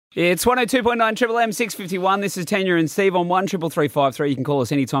It's 102.9 Triple M 651. This is Tanya and Steve on 133353. You can call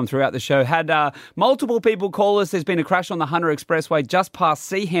us anytime throughout the show. Had multiple people call us. There's been a crash on the Hunter Expressway just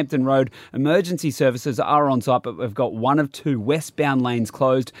past Seahampton Road. Emergency services are on site, but we've got one of two westbound lanes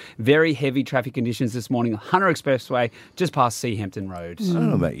closed. Very heavy traffic conditions this morning. Hunter Expressway just past Seahampton Road. I don't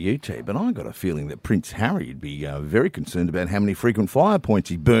know about you, T, but I got a feeling that Prince Harry would be very concerned about how many frequent flyer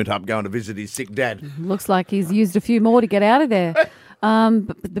points he burnt up going to visit his sick dad. Looks like he's used a few more to get out of there.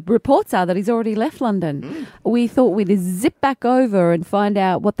 But the reports are that he's already left London. We thought we'd zip back over and find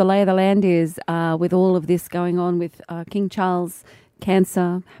out what the lay of the land is with all of this going on with King Charles,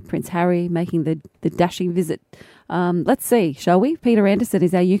 cancer, Prince Harry making the dashing visit. Let's see, shall we? Peter Anderson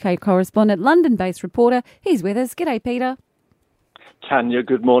is our UK correspondent, London-based reporter. He's with us. G'day, Peter. Tanya,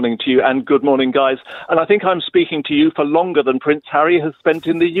 good morning to you, and good morning, guys. And I think I'm speaking to you for longer than Prince Harry has spent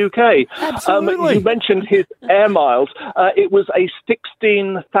in the UK. Absolutely. You mentioned his air miles. It was a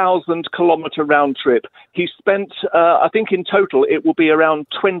 16,000-kilometre round trip. He spent, I think in total, it will be around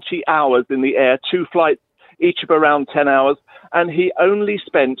 20 hours in the air, 2 flights, each of around 10 hours. And he only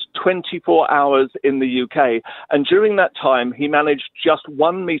spent 24 hours in the UK. And during that time, he managed just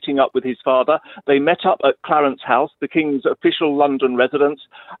one meeting up with his father. They met up at Clarence House, the King's official London residence.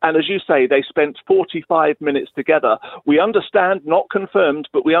 And as you say, they spent 45 minutes together. We understand, not confirmed,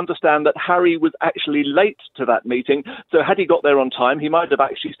 but we understand that Harry was actually late to that meeting. So had he got there on time, he might have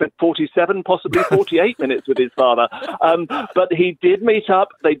actually spent 47, possibly 48 minutes with his father. But he did meet up.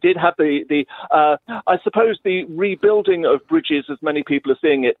 They did have I suppose, the rebuilding of bridges, as many people are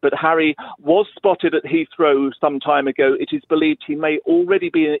seeing it, but Harry was spotted at Heathrow some time ago. It is believed he may already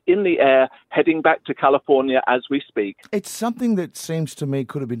be in the air heading back to California as we speak. It's something that seems to me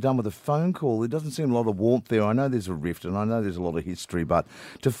could have been done with a phone call. There doesn't seem a lot of warmth there. I know there's a rift and I know there's a lot of history, but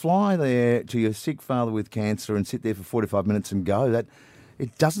to fly there to your sick father with cancer and sit there for 45 minutes and go, that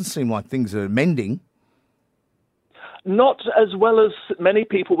it doesn't seem like things are mending. Not as well as many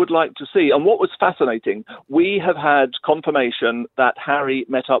people would like to see. And what was fascinating, we have had confirmation that Harry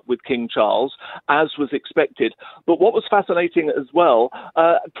met up with King Charles, as was expected. But what was fascinating as well,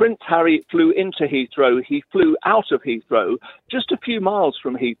 Prince Harry flew into Heathrow. He flew out of Heathrow. Just a few miles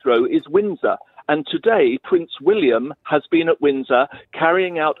from Heathrow is Windsor. And today, Prince William has been at Windsor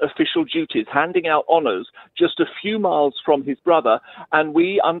carrying out official duties, handing out honours just a few miles from his brother. And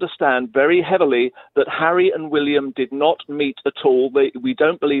we understand very heavily that Harry and William did not meet at all. We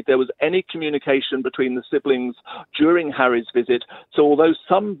don't believe there was any communication between the siblings during Harry's visit. So although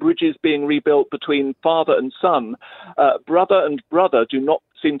some bridges being rebuilt between father and son, brother and brother do not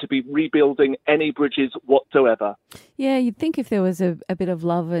seem to be rebuilding any bridges whatsoever. Yeah, you'd think if there was a bit of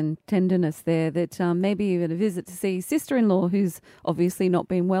love and tenderness there that maybe even a visit to see his sister-in-law, who's obviously not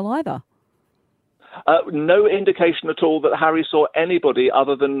been well either. No indication at all that Harry saw anybody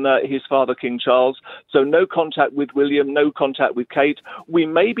other than his father, King Charles. So no contact with William, no contact with Kate. We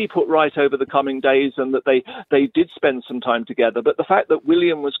may be put right over the coming days and that they did spend some time together. But the fact that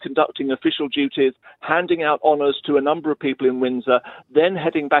William was conducting official duties, handing out honours to a number of people in Windsor, then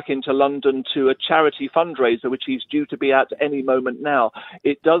heading back into London to a charity fundraiser, which he's due to be at any moment now,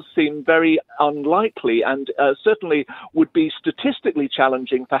 it does seem very unlikely and certainly would be statistically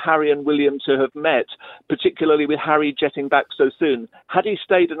challenging for Harry and William to have met, particularly with Harry jetting back so soon. Had he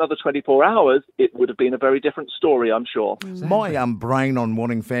stayed another 24 hours, it would have been a very different story, I'm sure. My brain on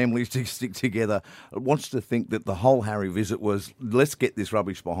wanting families to stick together wants to think that the whole Harry visit was, let's get this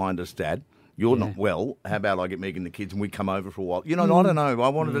rubbish behind us, Dad. You're not well. How about I get Megan the kids and we come over for a while? You know, I don't know. I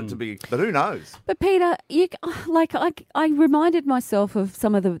wanted it to be, but who knows? But Peter, I reminded myself of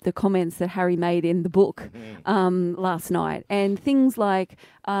some of the comments that Harry made in the book last night, and things like,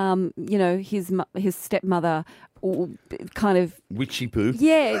 his stepmother kind of witchy poo.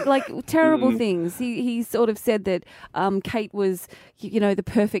 Yeah, like terrible things. He sort of said that Kate was, the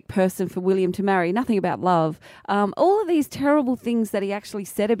perfect person for William to marry. Nothing about love. All of these terrible things that he actually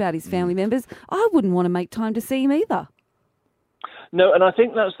said about his family members. I wouldn't want to make time to see him either. No, and I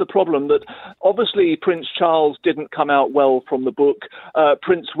think that's the problem, that obviously Prince Charles didn't come out well from the book.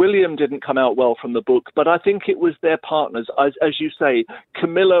 Prince William didn't come out well from the book, but I think it was their partners. As you say,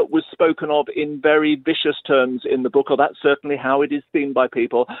 Camilla was spoken of in very vicious terms in the book, or that's certainly how it is seen by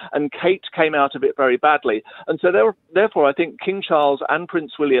people, and Kate came out of it very badly. And so therefore, I think King Charles and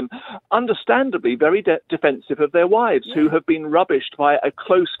Prince William, understandably very defensive of their wives, who have been rubbished by a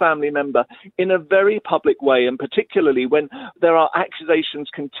close family member in a very public way, and particularly when there are accusations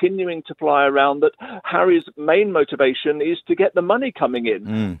continuing to fly around that Harry's main motivation is to get the money coming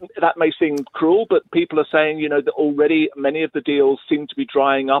in. That may seem cruel, but people are saying, that already many of the deals seem to be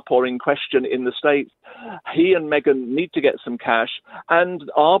drying up or in question in the States. He and Meghan need to get some cash and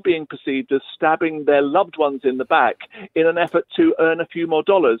are being perceived as stabbing their loved ones in the back in an effort to earn a few more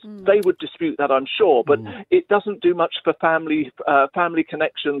dollars. They would dispute that, I'm sure, but it doesn't do much for family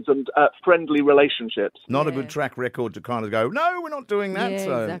connections and friendly relationships. Not a good track record to kind of go, no, we're not doing that. Yeah,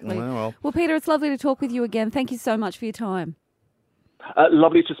 so, exactly. Well. Well, Peter, it's lovely to talk with you again. Thank you so much for your time.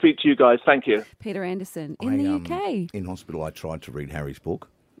 Lovely to speak to you guys. Thank you. Peter Anderson in the UK. In hospital, I tried to read Harry's book.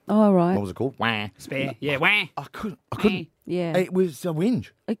 Oh, right. What was it called? Wah. Spare. Yeah, wah. I couldn't. Yeah. It was a whinge.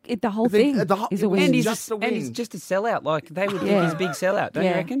 The whole thing is a it was win. just a And he's whinge. just a sellout. Like, they would think he's a big sellout, don't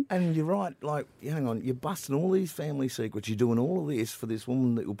you reckon? And you're right. Like, hang on, you're busting all these family secrets. You're doing all of this for this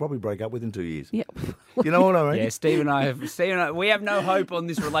woman that will probably break up with in 2 years. Yeah. You know what I mean? Yeah, Steve and I, we have no hope on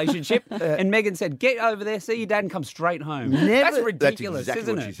this relationship. And Megan said, get over there, see your dad, and come straight home. That's ridiculous, That's exactly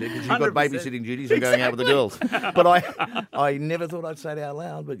isn't what it? she said, because you've got 100%. babysitting duties and going out with the girls. But I never thought I'd say it out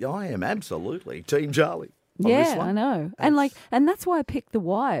loud, but I am absolutely Team Charlie. Yeah, I know. And that's why I picked the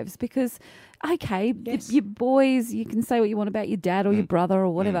wives, because, okay, your boys, you can say what you want about your dad or your brother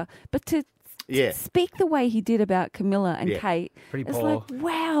or whatever, but to speak the way he did about Camilla and Kate, Pretty it's poor. like,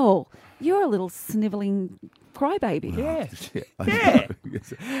 wow, you're a little snivelling crybaby. Yeah. Yeah.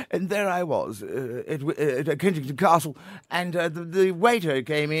 And there I was at Kensington Castle, and the waiter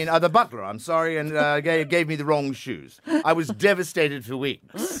came in, the butler, I'm sorry, and gave me the wrong shoes. I was devastated for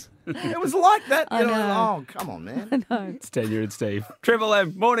weeks. It was like that. I know. Oh, come on, man. I know. It's Tanya and Steve. Triple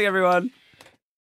M. Morning, everyone.